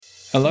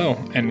Hello,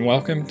 and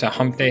welcome to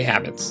Hump Day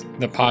Habits,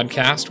 the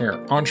podcast where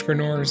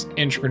entrepreneurs,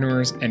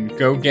 intrapreneurs, and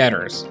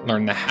go-getters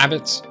learn the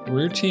habits,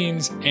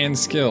 routines, and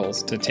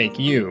skills to take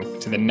you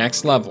to the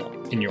next level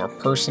in your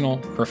personal,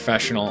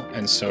 professional,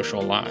 and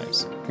social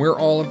lives. We're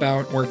all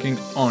about working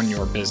on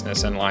your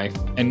business and life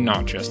and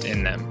not just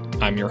in them.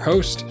 I'm your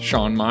host,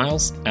 Sean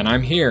Miles, and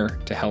I'm here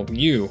to help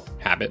you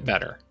habit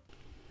better.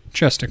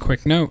 Just a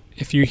quick note,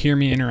 if you hear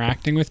me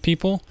interacting with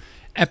people,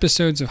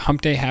 episodes of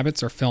Hump Day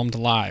Habits are filmed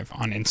live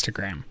on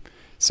Instagram.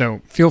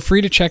 So feel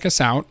free to check us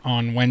out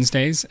on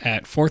Wednesdays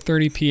at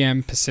 4:30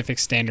 p.m. Pacific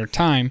Standard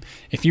Time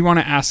if you want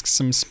to ask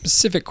some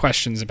specific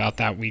questions about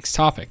that week's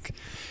topic.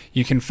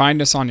 You can find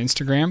us on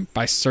Instagram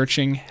by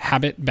searching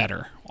Habit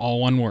Better,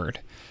 all one word.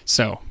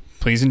 So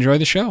please enjoy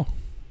the show.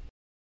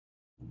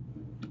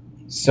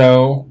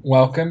 So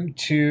welcome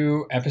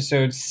to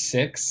episode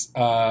 6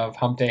 of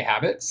Hump Day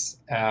Habits.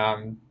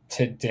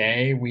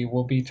 Today we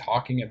will be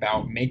talking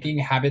about making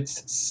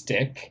habits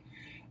stick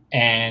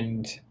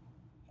and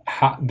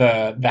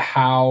the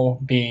how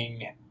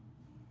being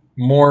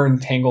more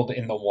entangled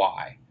in the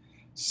why.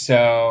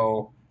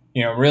 So,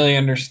 really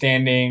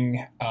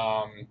understanding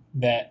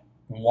that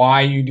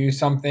why you do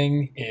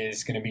something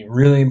is going to be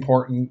really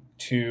important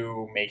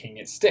to making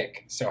it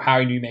stick. So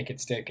how do you make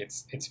it stick?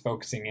 It's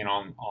focusing in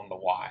on the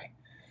why.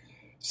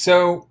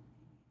 So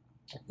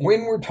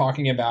when we're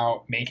talking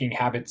about making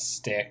habits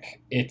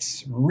stick,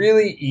 it's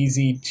really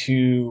easy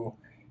to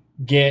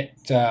get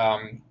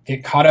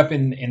caught up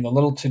in the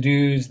little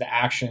to-dos, the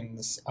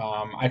actions.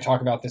 I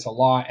talk about this a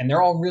lot, and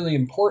they're all really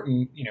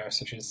important,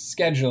 such as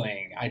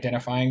scheduling,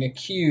 identifying a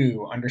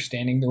cue,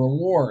 understanding the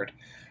reward.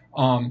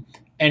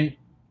 And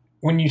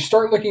when you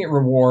start looking at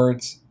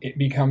rewards, it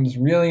becomes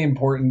really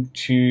important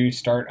to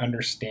start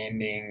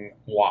understanding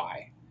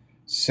why.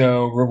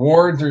 So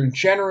rewards are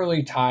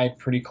generally tied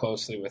pretty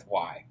closely with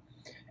why.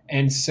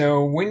 And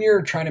so when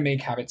you're trying to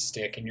make habits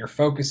stick and you're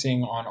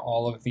focusing on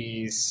all of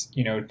these,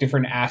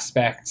 different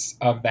aspects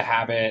of the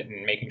habit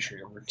and making sure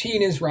your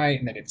routine is right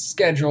and that it's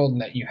scheduled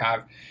and that you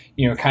have,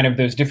 kind of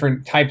those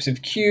different types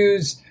of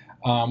cues,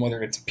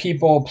 whether it's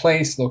people,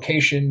 place,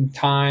 location,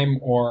 time,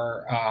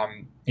 or,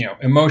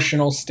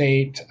 emotional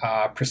state,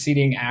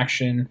 preceding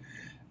action,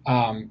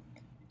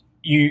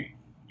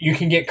 you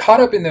can get caught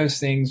up in those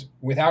things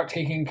without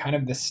taking kind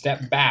of the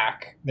step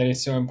back that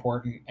is so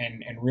important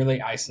and really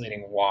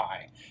isolating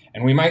why.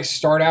 And we might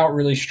start out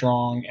really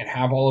strong and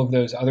have all of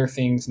those other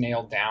things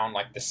nailed down,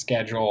 like the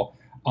schedule.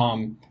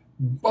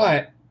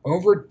 But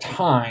over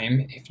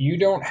time, if you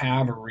don't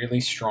have a really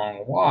strong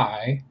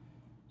why,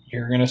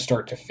 you're going to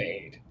start to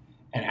fade.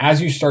 And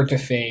as you start to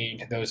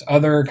fade, those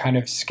other kind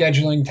of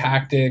scheduling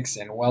tactics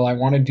and, I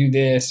want to do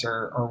this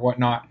or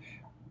whatnot,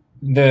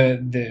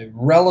 the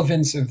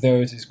relevance of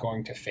those is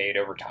going to fade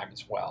over time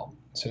as well.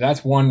 So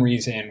that's one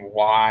reason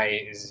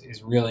why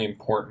is really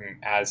important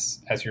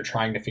as you're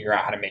trying to figure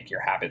out how to make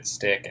your habits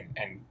stick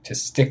and to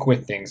stick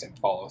with things and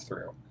follow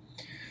through.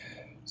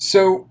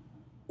 So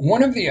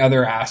one of the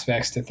other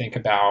aspects to think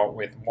about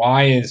with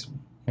why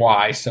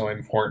so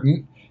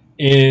important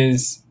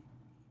is,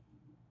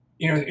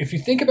 if you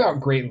think about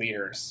great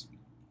leaders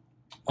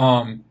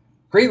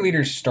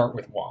start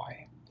with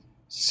why.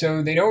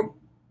 So they don't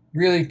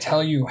really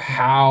tell you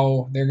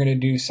how they're going to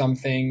do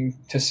something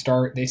to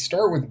start. They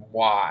start with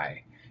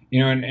why.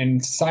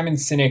 And Simon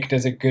Sinek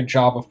does a good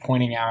job of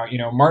pointing out,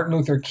 Martin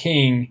Luther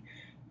King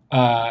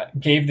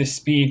gave the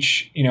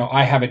speech,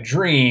 I have a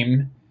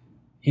dream.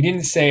 He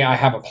didn't say I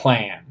have a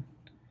plan.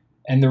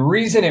 And the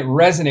reason it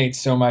resonates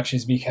so much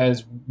is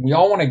because we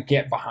all want to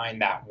get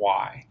behind that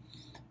why.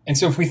 And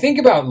so if we think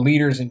about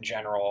leaders in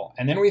general,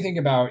 and then we think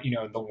about,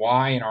 the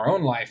why in our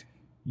own life,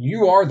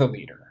 you are the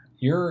leader.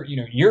 You're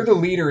the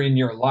leader in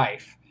your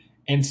life.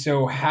 And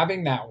so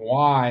having that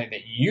why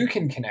that you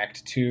can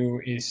connect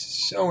to is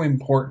so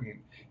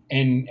important,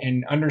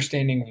 and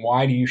understanding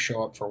why do you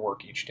show up for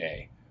work each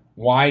day?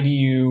 Why do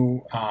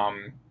you,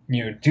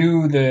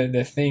 do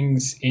the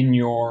things in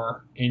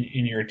your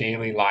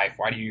daily life?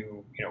 Why do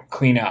you,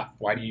 clean up?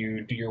 Why do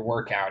you do your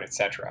workout,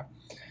 etc.?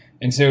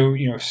 And so,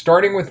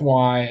 starting with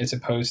why as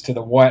opposed to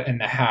the what and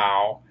the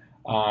how,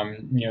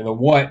 the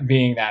what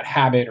being that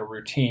habit or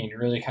routine,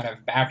 really kind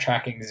of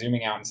backtracking,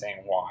 zooming out and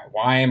saying why.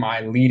 Why am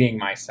I leading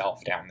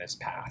myself down this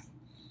path?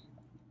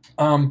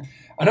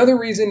 Another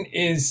reason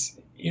is,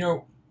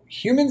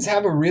 humans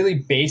have a really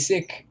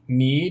basic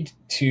need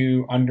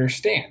to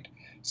understand.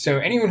 So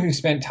anyone who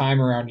spent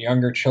time around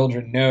younger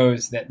children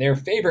knows that their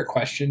favorite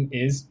question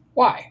is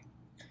why.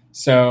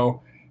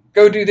 So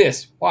go do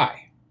this.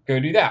 Why? Go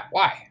do that.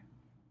 Why?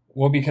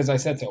 Well, because I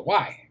said so.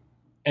 Why?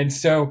 And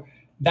so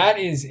that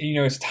is,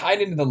 it's tied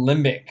into the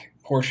limbic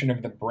portion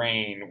of the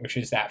brain, which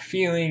is that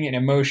feeling and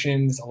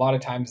emotions. A lot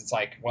of times it's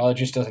like, it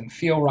just doesn't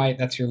feel right.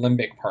 That's your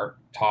limbic part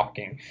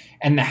talking.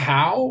 And the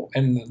how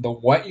and the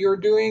what you're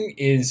doing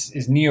is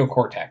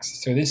neocortex.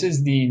 So this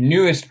is the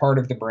newest part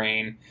of the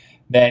brain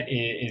that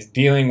is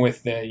dealing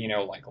with the,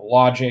 like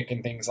logic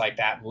and things like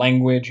that.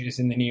 Language is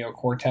in the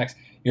neocortex.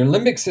 Your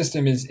limbic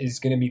system is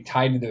going to be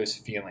tied to those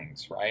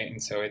feelings, right?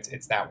 And so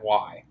it's that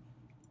why.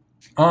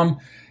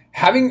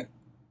 Having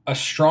a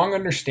strong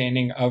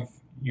understanding of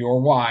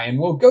your why, and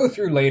we'll go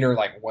through later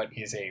like what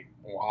is a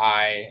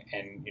why,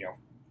 and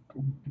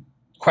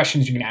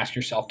questions you can ask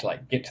yourself to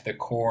like get to the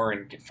core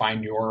and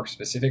find your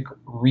specific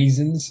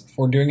reasons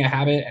for doing a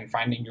habit and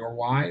finding your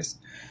whys.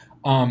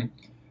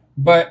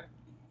 But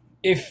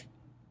if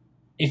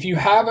you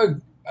have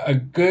a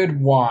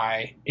good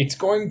why, it's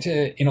going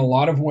to, in a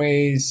lot of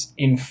ways,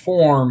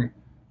 inform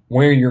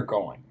where you're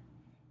going.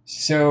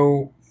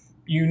 So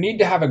you need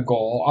to have a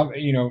goal.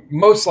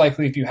 Most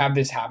likely if you have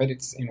this habit,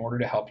 it's in order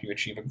to help you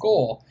achieve a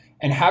goal.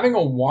 And having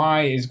a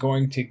why is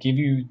going to give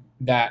you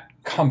that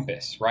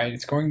compass, right?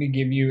 It's going to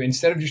give you,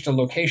 instead of just a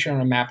location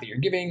on a map that you're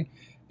giving,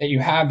 that you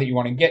have, that you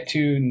want to get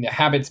to, and the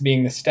habits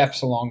being the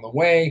steps along the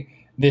way,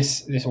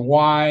 this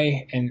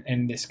why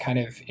and this kind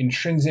of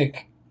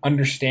intrinsic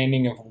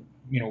understanding of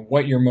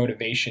what your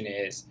motivation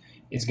is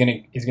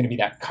going to be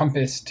that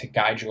compass to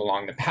guide you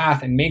along the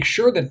path and make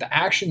sure that the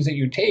actions that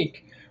you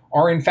take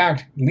are in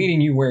fact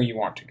leading you where you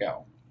want to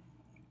go.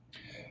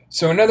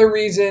 So another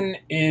reason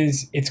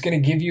is it's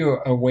going to give you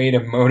a way to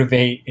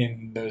motivate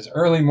in those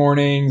early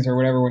mornings or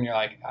whatever, when you're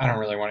like, I don't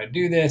really want to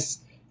do this.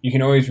 You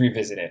can always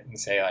revisit it and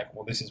say like,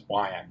 well, this is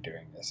why I'm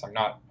doing this. I'm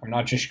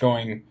not just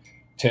going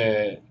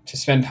to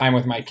spend time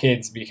with my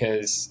kids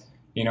because,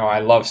 I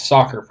love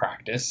soccer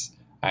practice.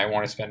 I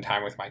want to spend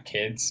time with my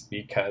kids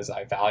because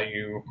I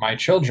value my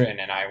children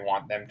and I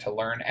want them to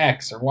learn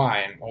X or Y.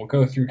 And we'll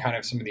go through kind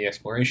of some of the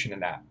exploration of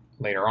that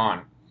later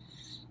on.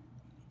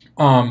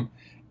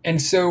 And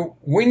so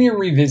when you're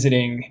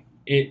revisiting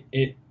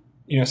it,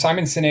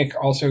 Simon Sinek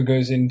also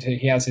goes into,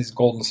 he has his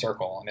golden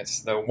circle, and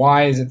it's the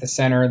why is at the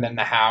center, then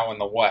the how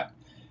and the what.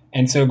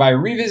 And so by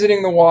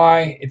revisiting the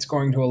why, it's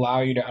going to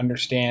allow you to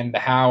understand the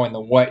how and the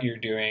what you're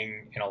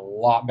doing in a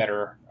lot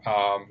better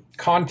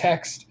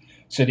context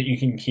so that you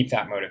can keep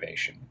that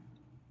motivation.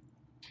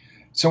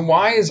 So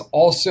why is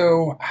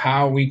also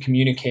how we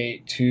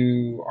communicate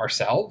to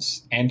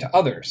ourselves and to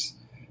others.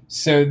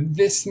 So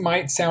this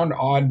might sound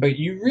odd, but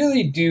you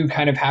really do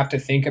kind of have to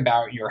think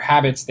about your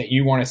habits that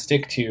you want to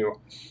stick to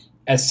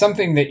as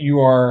something that you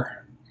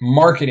are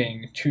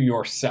marketing to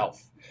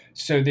yourself.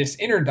 So this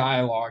inner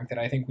dialogue that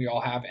I think we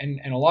all have,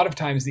 and a lot of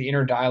times the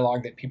inner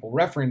dialogue that people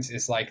reference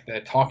is like the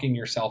talking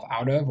yourself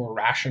out of or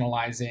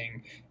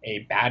rationalizing a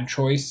bad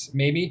choice,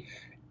 maybe.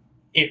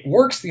 It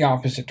works the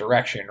opposite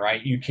direction,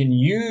 right? You can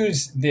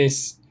use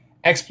this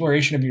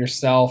exploration of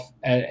yourself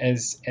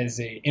as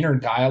a inner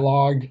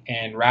dialogue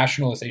and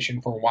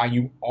rationalization for why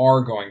you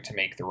are going to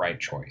make the right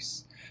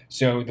choice.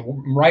 So the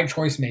right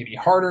choice may be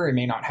harder, it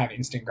may not have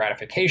instant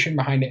gratification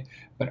behind it,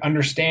 but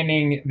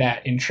understanding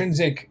that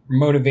intrinsic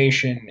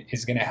motivation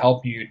is going to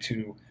help you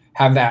to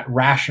have that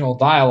rational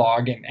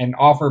dialogue and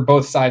offer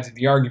both sides of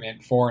the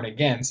argument, for and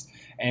against,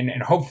 and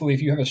hopefully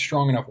if you have a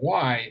strong enough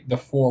why, the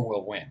for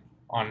will win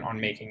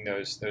on making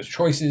those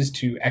choices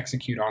to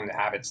execute on the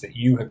habits that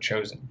you have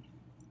chosen.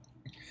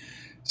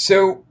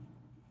 So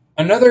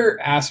another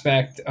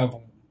aspect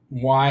of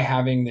why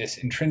having this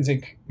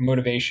intrinsic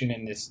motivation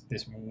and this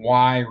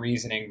why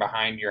reasoning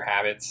behind your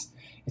habits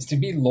is to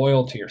be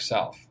loyal to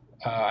yourself.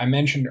 I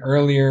mentioned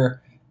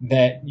earlier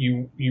that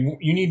you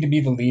need to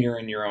be the leader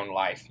in your own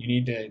life. You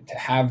need to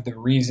have the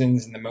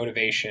reasons and the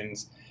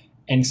motivations.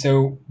 And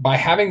so by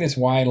having this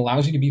why, it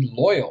allows you to be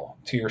loyal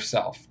to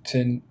yourself,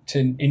 to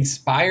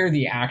inspire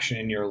the action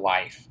in your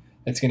life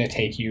that's going to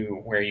take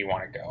you where you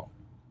want to go.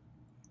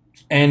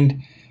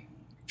 And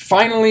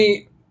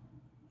finally,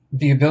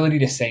 the ability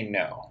to say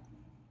no.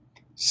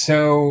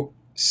 So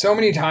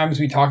many times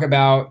we talk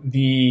about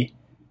the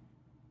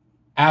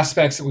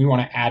aspects that we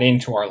want to add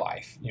into our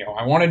life.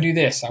 I want to do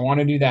this, I want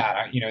to do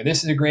that.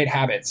 This is a great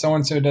habit.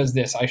 So-and-so does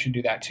this, I should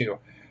do that too.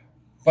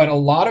 But a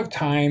lot of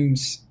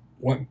times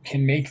what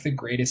can make the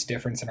greatest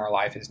difference in our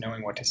life is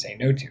knowing what to say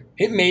no to.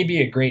 It may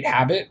be a great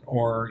habit,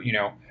 or,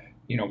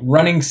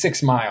 running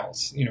 6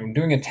 miles,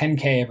 doing a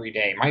 10K every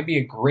day might be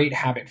a great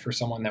habit for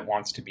someone that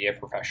wants to be a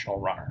professional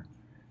runner.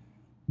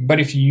 But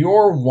if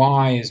your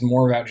why is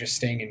more about just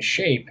staying in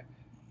shape,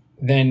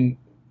 then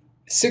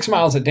 6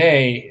 miles a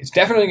day is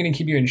definitely going to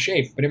keep you in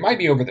shape, but it might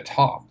be over the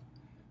top.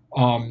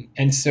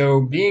 And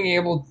so being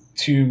able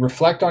to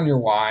reflect on your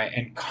why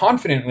and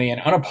confidently and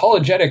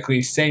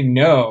unapologetically say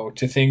no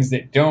to things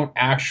that don't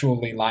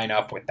actually line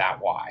up with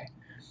that why.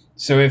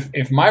 So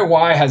if my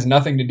why has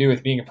nothing to do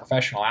with being a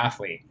professional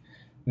athlete,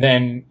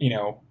 then,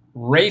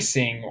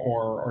 racing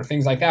or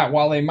things like that,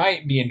 while they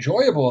might be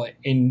enjoyable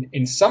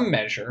in some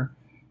measure,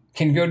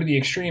 can go to the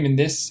extreme. And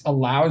this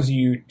allows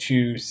you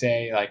to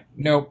say like,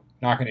 nope,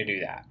 not going to do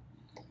that.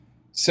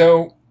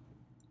 So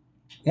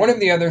one of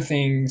the other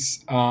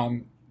things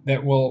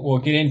that we'll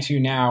get into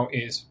now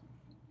is,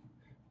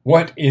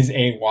 what is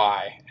a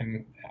why?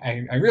 And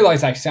I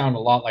realize I sound a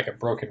lot like a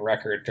broken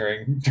record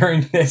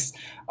during this,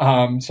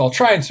 so I'll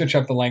try and switch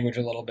up the language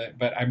a little bit,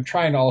 but I'm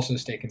trying to also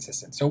stay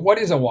consistent. So what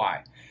is a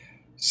why?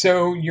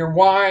 So your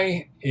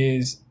why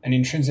is an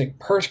intrinsic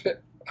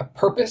a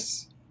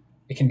purpose.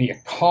 It can be a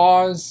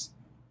cause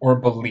or a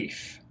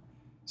belief.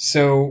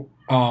 So,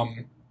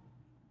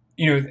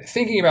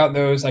 thinking about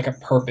those like a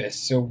purpose.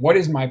 So what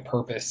is my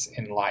purpose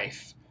in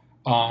life?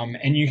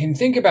 And you can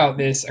think about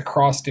this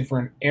across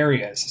different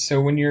areas.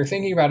 So when you're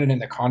thinking about it in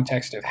the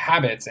context of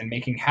habits and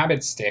making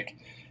habits stick,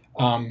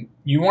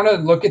 you want to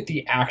look at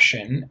the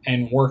action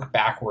and work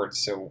backwards.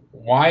 So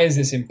why is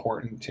this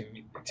important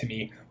to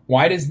me?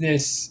 Why does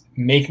this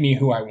make me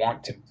who I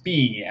want to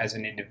be as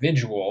an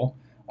individual?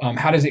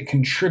 How does it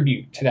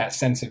contribute to that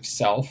sense of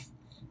self?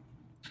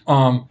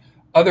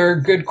 Other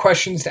good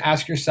questions to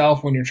ask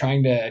yourself when you're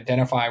trying to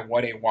identify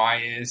what a why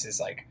is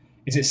like,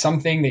 is it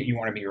something that you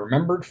want to be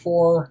remembered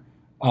for?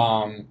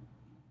 What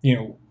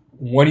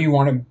do you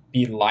want to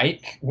be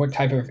like? What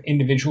type of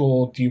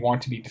individual do you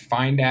want to be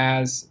defined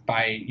as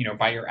by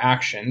your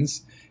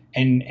actions?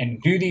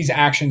 And do these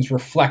actions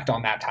reflect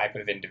on that type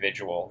of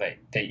individual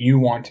that you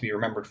want to be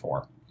remembered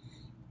for?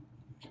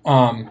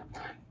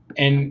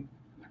 And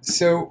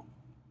so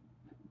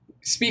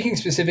speaking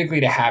specifically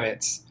to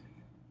habits,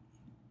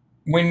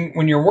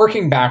 when you're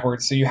working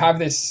backwards, so you have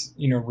this,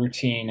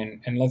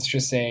 routine, and let's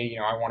just say,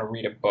 I want to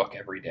read a book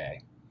every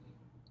day.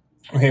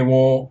 Okay,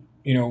 well,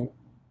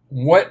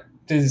 what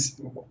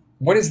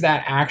is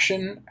that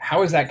action?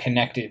 How is that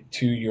connected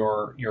to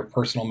your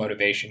personal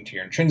motivation, to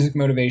your intrinsic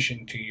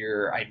motivation, to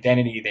your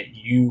identity that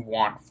you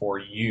want for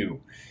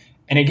you?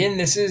 And again,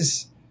 this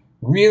is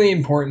really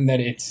important that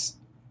it's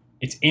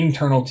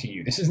internal to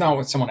you. This is not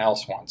what someone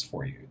else wants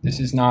for you. This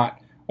is not,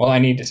 well, I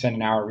need to spend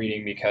an hour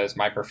reading because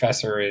my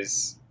professor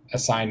is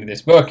assigned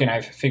this book and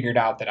I've figured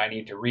out that I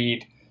need to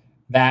read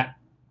that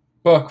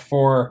book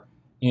for,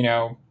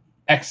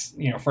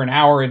 for an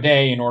hour a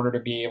day in order to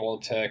be able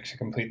to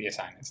complete the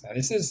assignments. Now,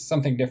 this is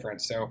something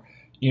different. So,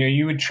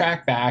 you would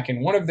track back.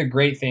 And one of the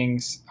great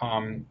things,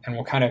 and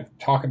we'll kind of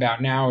talk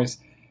about now, is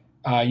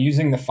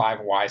using the 5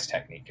 whys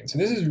technique. And so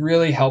this is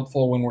really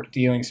helpful when we're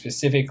dealing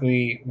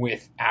specifically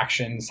with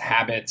actions,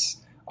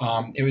 habits.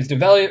 It was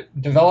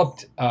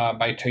developed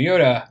by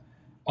Toyota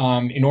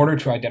in order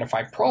to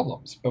identify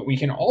problems, but we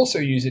can also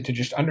use it to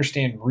just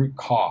understand root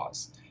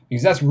cause,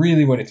 because that's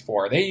really what it's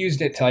for. They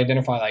used it to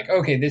identify, like,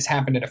 okay, this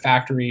happened at a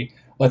factory.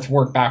 Let's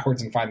work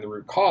backwards and find the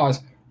root cause.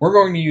 We're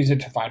going to use it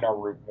to find our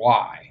root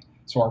why.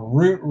 So our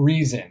root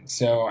reason.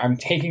 So I'm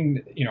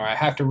taking, I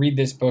have to read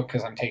this book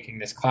because I'm taking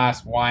this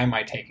class. Why am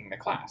I taking the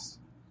class?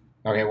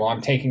 Okay, well,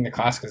 I'm taking the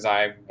class because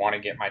I want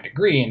to get my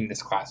degree and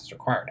this class is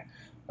required.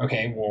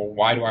 Okay, well,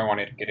 why do I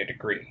want to get a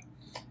degree?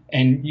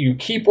 And you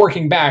keep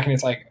working back and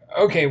it's like,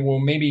 okay, well,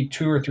 maybe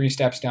 2 or 3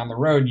 steps down the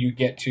road, you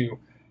get to,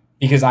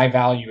 because I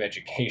value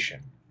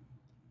education.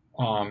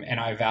 And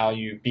I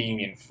value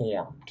being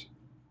informed.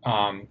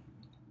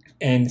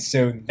 And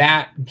so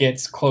that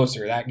gets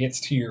closer. That gets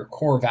to your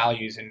core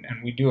values. And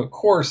we do a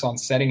course on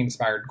setting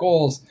inspired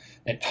goals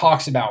that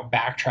talks about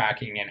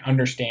backtracking and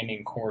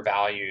understanding core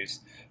values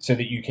so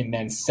that you can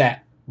then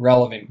set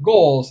relevant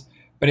goals.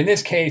 But in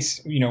this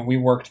case, we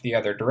worked the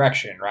other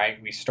direction,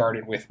 right? We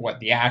started with what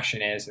the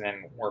action is and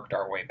then worked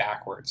our way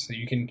backwards. So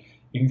you can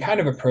kind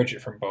of approach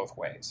it from both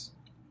ways.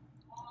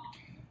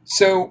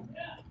 So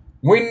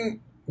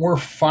when we're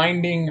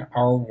finding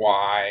our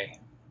why,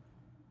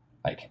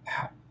 like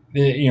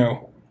the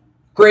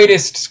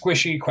greatest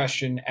squishy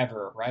question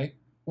ever, right?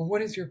 Well,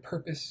 what is your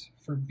purpose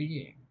for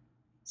being?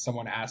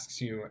 Someone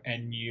asks you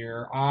and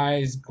your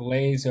eyes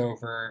glaze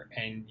over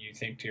and you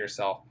think to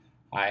yourself,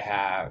 I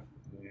have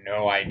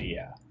no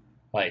idea.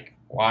 Like,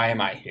 why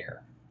am I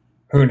here?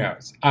 Who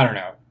knows? I don't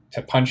know.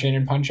 To punch in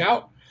and punch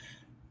out?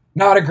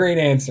 Not a great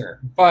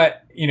answer, but,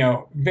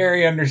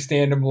 very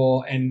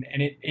understandable. And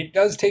it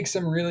does take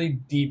some really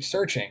deep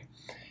searching.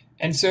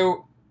 And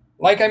so,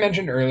 like I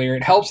mentioned earlier,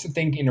 it helps to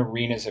think in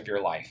arenas of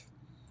your life.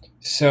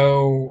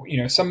 So,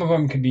 some of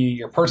them could be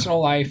your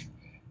personal life,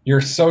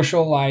 your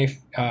social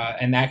life,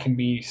 and that can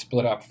be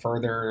split up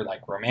further,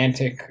 like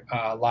romantic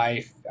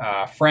life,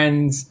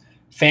 friends,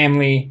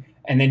 family,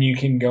 and then you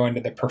can go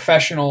into the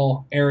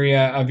professional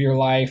area of your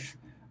life.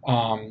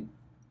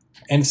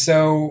 And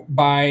so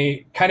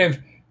by kind of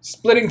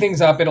splitting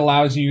things up, it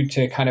allows you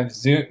to kind of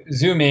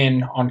zoom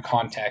in on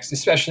context,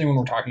 especially when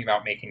we're talking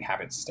about making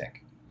habits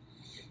stick.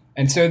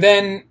 And so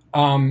then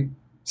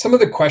some of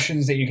the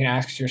questions that you can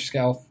ask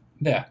yourself,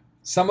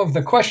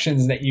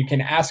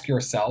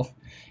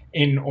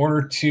 in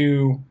order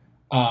to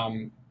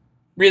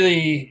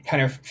really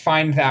kind of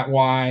find that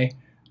why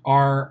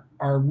are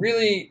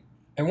really,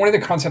 and one of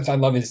the concepts I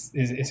love is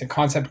a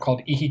concept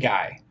called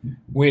ikigai,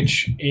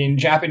 which in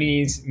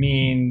Japanese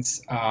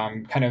means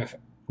kind of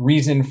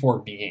reason for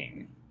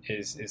being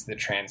is the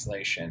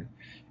translation.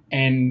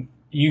 And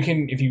you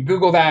can, if you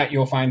Google that,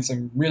 you'll find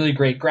some really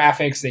great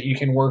graphics that you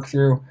can work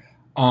through.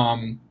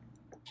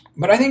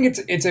 But I think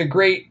it's a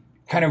great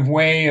kind of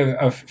way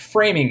of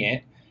framing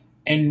it.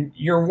 And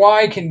your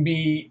why can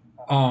be,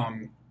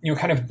 kind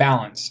of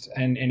balanced.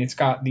 And it's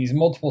got these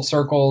multiple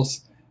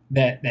circles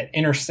that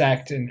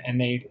intersect. And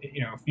they,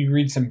 if you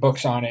read some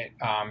books on it,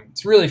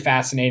 it's really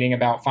fascinating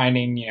about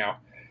finding,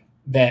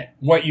 that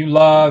what you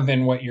love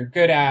and what you're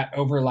good at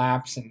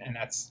overlaps. And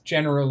that's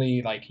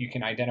generally, like, you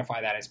can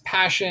identify that as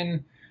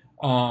passion.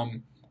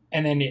 And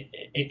then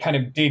it kind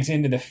of digs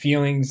into the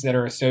feelings that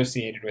are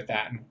associated with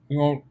that. And we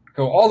won't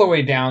go all the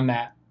way down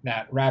that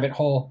rabbit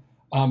hole.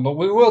 but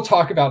we will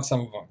talk about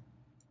some of them.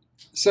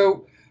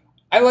 So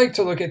I like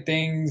to look at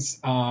things,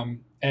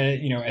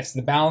 as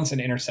the balance and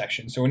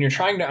intersection. So when you're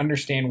trying to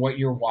understand what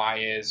your why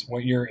is,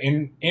 what your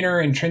inner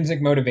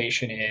intrinsic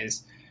motivation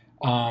is,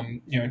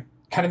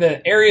 kind of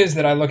the areas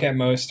that I look at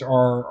most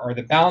are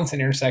the balance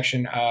and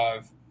intersection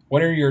of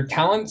what are your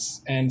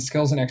talents and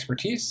skills and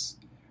expertise,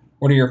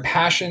 what are your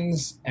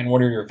passions, and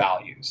what are your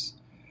values.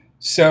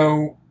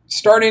 So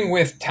starting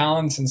with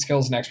talents and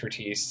skills and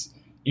expertise,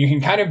 you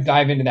can kind of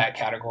dive into that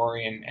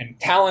category, and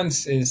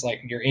talents is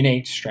like your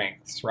innate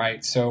strengths,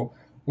 right? So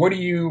what do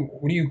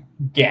you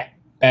get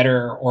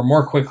better or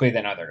more quickly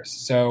than others?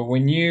 So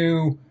when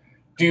you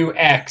do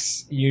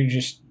X,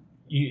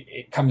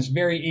 it comes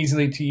very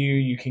easily to you.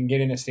 You can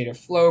get in a state of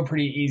flow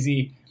pretty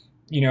easy.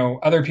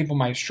 Other people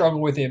might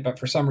struggle with it, but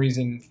for some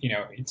reason,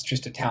 it's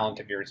just a talent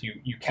of yours.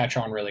 You catch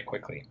on really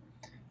quickly.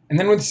 And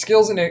then with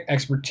skills and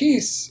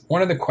expertise,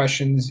 one of the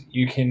questions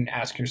you can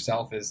ask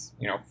yourself is,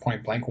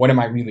 point blank, what am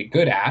I really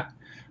good at?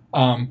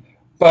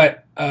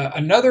 But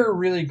another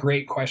really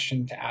great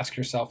question to ask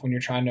yourself when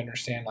you're trying to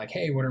understand, like,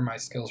 hey, what are my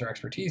skills or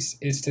expertise,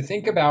 is to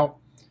think about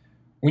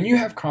when you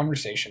have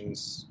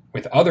conversations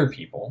with other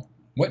people,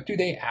 what do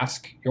they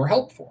ask your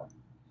help for?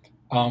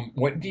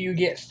 What do you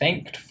get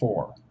thanked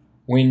for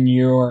when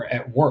you're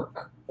at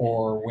work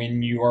or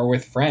when you are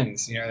with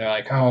friends? They're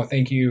like, oh,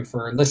 thank you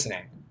for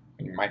listening.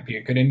 It might be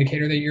a good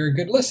indicator that you're a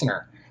good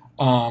listener.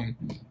 And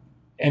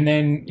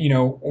then,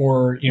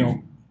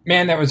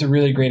 man, that was a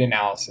really great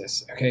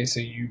analysis. Okay, so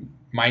you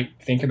might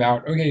think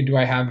about, okay, do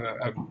I have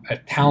a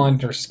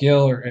talent or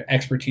skill or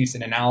expertise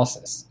in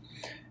analysis?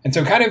 And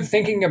so kind of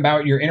thinking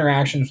about your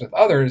interactions with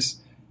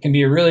others can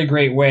be a really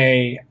great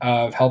way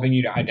of helping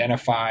you to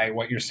identify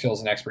what your skills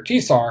and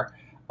expertise are,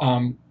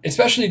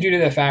 especially due to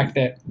the fact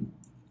that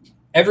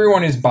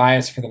everyone is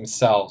biased for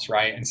themselves,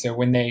 right? And so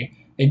when they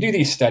do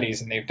these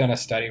studies, and they've done a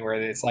study where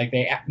it's like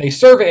they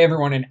survey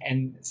everyone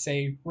and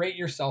say, rate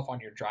yourself on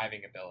your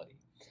driving ability.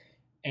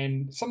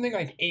 And something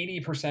like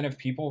 80% of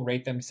people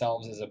rate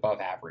themselves as above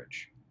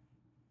average.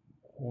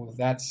 Well,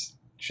 that's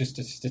just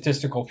a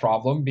statistical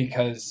problem,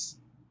 because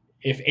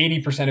if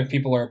 80% of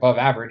people are above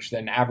average,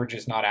 then average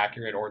is not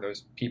accurate, or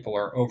those people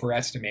are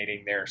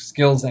overestimating their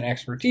skills and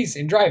expertise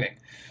in driving.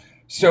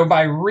 So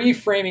by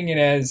reframing it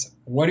as,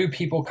 what do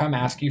people come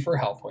ask you for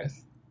help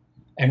with?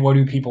 And what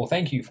do people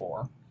thank you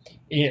for?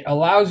 It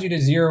allows you to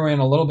zero in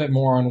a little bit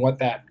more on what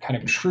that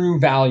kind of true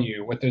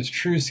value, what those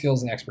true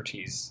skills and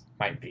expertise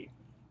might be.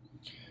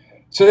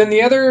 So then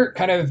the other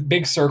kind of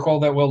big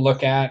circle that we'll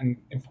look at, and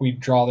if we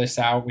draw this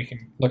out, we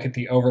can look at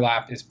the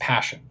overlap, is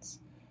passions.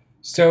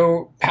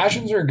 So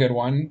passions are a good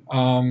one.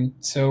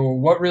 So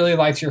what really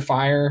lights your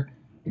fire?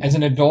 As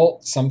an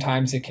adult,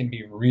 sometimes it can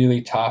be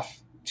really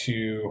tough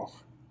to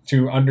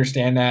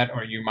understand that,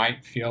 or you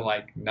might feel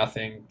like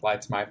nothing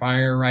lights my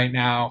fire right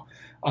now.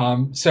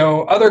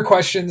 So other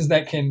questions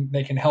that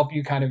can help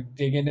you kind of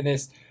dig into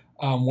this.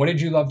 What did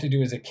you love to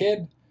do as a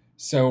kid?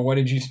 So what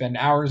did you spend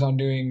hours on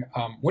doing?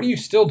 What do you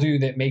still do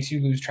that makes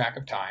you lose track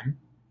of time?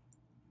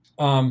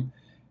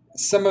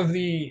 Some of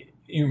the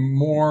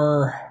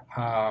more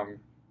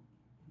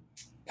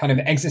kind of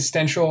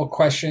existential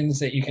questions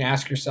that you can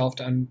ask yourself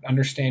to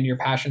understand your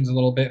passions a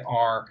little bit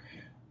are,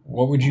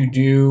 what would you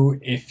do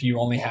if you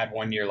only had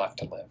 1 year left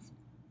to live?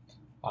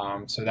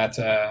 So that's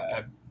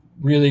a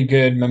really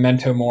good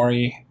memento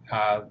mori,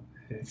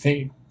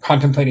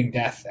 contemplating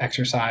death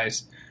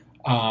exercise.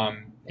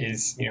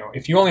 Is,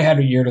 if you only had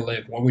a year to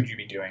live, what would you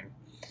be doing?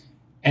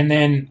 And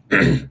then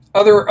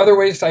other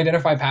ways to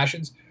identify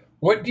passions.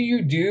 What do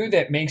you do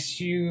that makes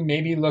you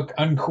maybe look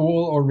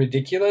uncool or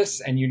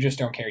ridiculous, and you just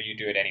don't care, you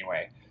do it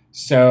anyway?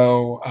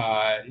 So,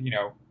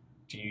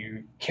 do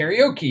you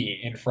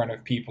karaoke in front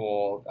of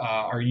people?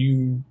 Are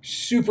you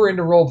super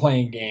into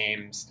role-playing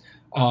games?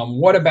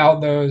 What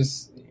about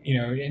those,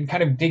 and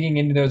kind of digging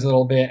into those a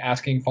little bit,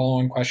 asking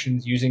follow-on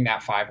questions, using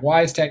that 5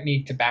 whys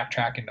technique to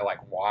backtrack into like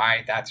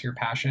why that's your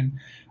passion,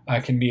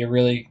 can be a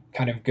really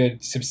kind of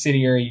good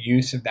subsidiary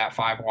use of that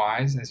 5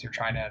 whys as you're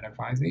trying to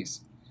identify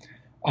these.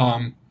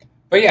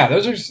 But yeah,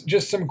 those are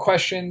just some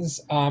questions.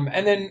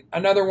 And then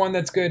another one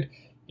that's good: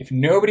 if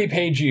nobody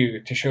paid you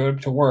to show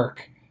up to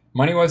work,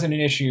 money wasn't an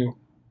issue,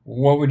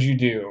 what would you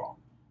do?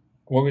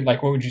 What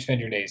would you spend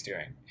your days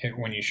doing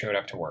when you showed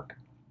up to work?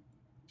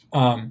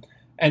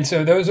 And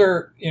so those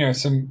are,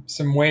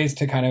 some ways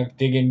to kind of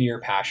dig into your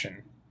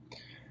passion.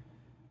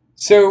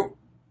 So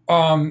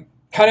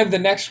kind of the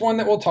next one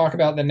that we'll talk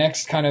about, the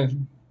next kind of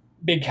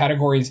big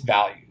category, is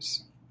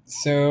values.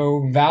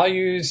 So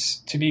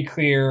values, to be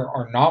clear,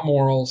 are not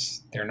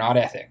morals. They're not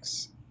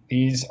ethics.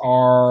 These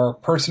are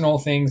personal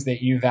things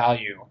that you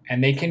value,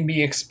 and they can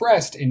be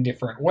expressed in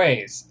different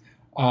ways.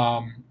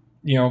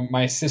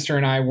 My sister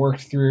and I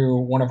worked through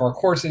one of our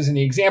courses, and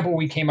the example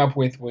we came up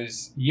with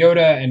was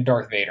Yoda and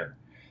Darth Vader.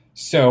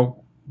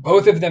 So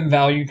both of them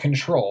value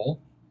control,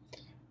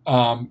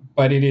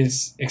 but it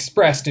is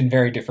expressed in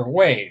very different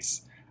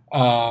ways.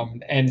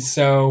 And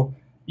so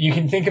you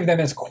can think of them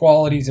as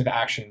qualities of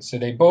action. So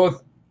they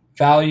both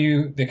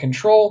value the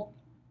control.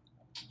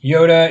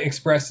 Yoda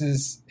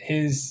expresses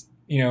his,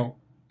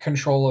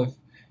 control of,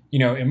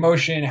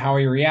 emotion, how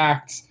he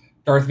reacts.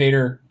 Darth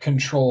Vader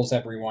controls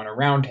everyone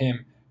around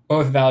him.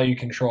 Both value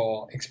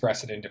control,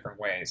 express it in different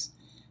ways.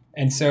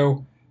 And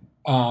so,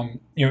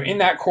 in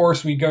that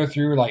course, we go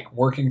through like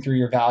working through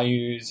your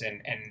values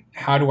and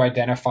how to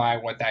identify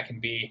what that can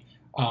be.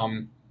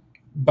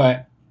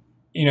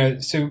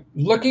 So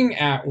looking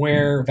at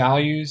where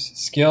values,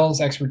 skills,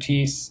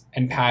 expertise,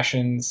 and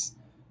passions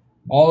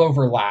all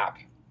overlap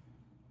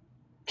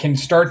can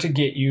start to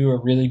get you a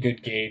really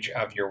good gauge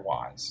of your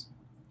whys.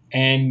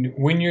 And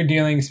when you're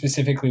dealing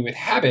specifically with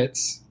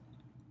habits,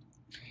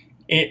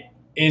 it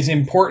is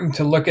important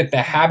to look at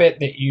the habit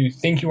that you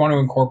think you want to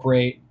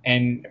incorporate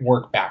and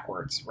work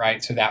backwards,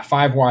 right? So that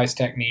 5 whys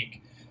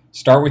technique,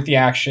 start with the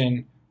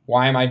action.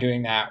 Why am I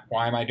doing that?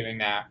 Why am I doing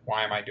that?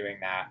 Why am I doing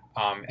that?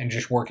 And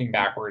just working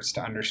backwards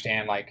to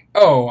understand like,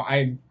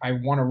 I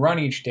want to run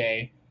each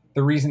day.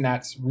 The reason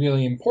that's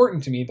really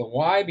important to me, the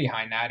why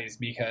behind that is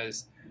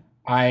because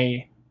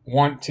I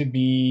want to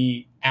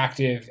be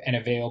active and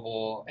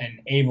available and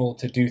able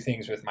to do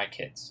things with my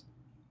kids.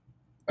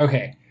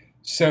 Okay,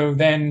 so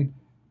then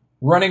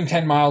running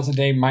 10 miles a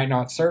day might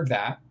not serve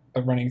that,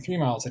 but running 3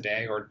 miles a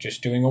day or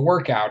just doing a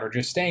workout or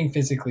just staying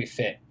physically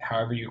fit,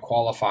 however you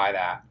qualify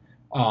that,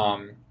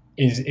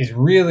 is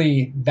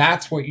really,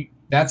 that's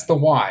the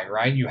why,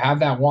 right? You have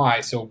that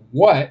why. So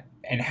what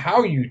and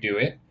how you do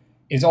it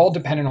is all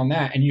dependent on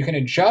that. And you can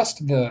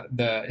adjust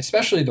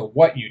especially the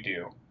what you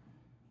do.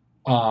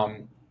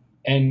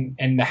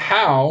 And the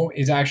how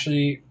is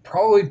actually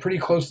probably pretty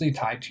closely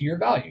tied to your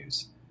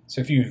values. So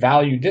if you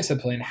value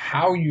discipline,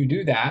 how you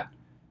do that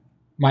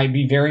might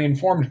be very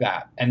informed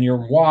that. And your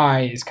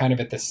why is kind of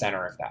at the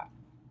center of that.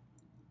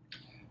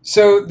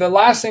 So the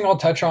last thing I'll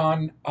touch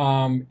on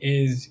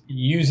is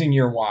using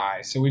your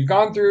why. So we've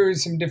gone through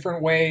some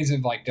different ways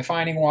of like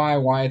defining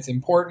why it's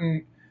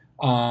important,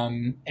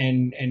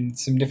 and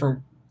some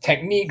different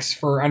techniques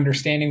for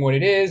understanding what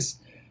it is.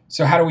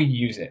 So how do we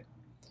use it?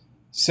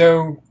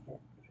 So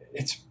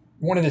it's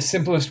one of the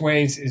simplest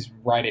ways is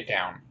write it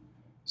down.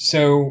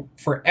 So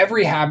for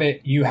every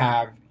habit you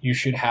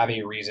should have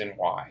a reason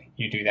why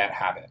you do that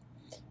habit.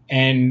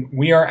 And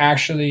we are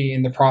actually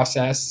in the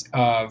process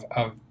of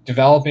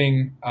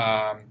developing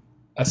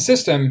a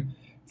system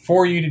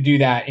for you to do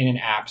that in an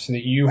app so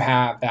that you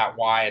have that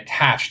why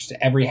attached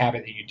to every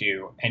habit that you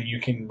do and you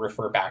can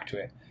refer back to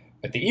it.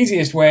 But the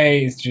easiest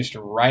way is just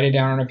to write it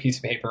down on a piece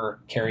of paper,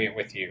 carry it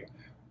with you.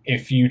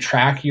 If you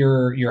track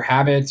your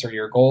habits or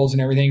your goals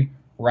and everything,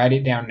 write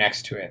it down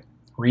next to it,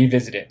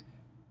 revisit it,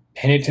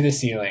 pin it to the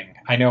ceiling.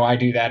 I know I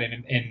do that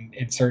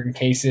in certain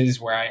cases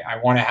where I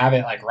want to have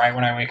it like right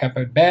when I wake up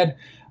in bed,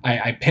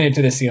 I pin it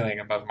to the ceiling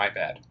above my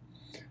bed.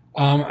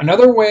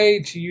 Another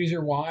way to use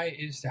your why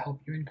is to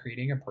help you in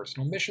creating a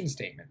personal mission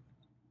statement.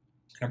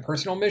 And a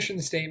personal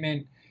mission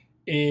statement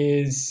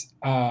is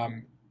a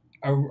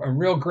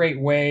real great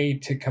way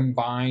to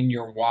combine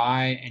your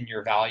why and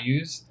your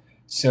values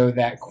so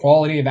that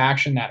quality of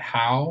action, that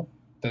how,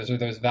 those are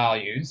those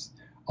values,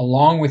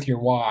 along with your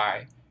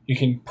why, you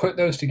can put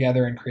those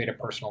together and create a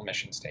personal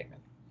mission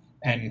statement.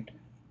 And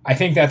I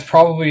think that's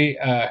probably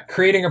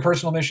creating a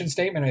personal mission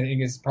statement, I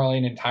think is probably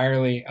an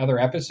entirely other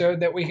episode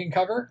that we can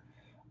cover.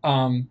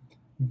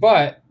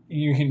 But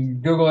you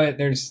can Google it.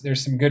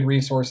 There's some good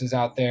resources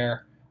out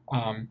there.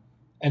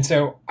 And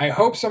so I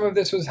hope some of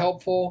this was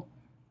helpful.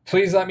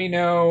 Please let me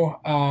know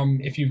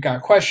if you've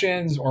got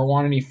questions or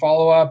want any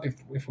follow-up,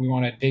 if we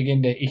want to dig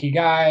into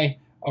Ikigai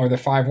or the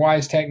 5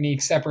 whys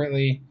technique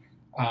separately.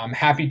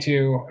 Happy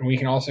to, and we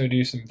can also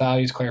do some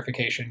values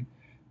clarification.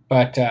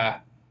 But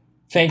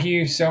thank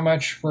you so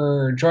much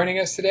for joining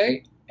us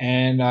today,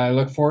 and I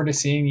look forward to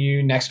seeing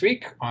you next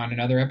week on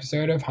another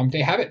episode of Hump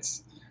Day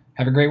Habits.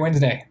 Have a great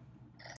Wednesday.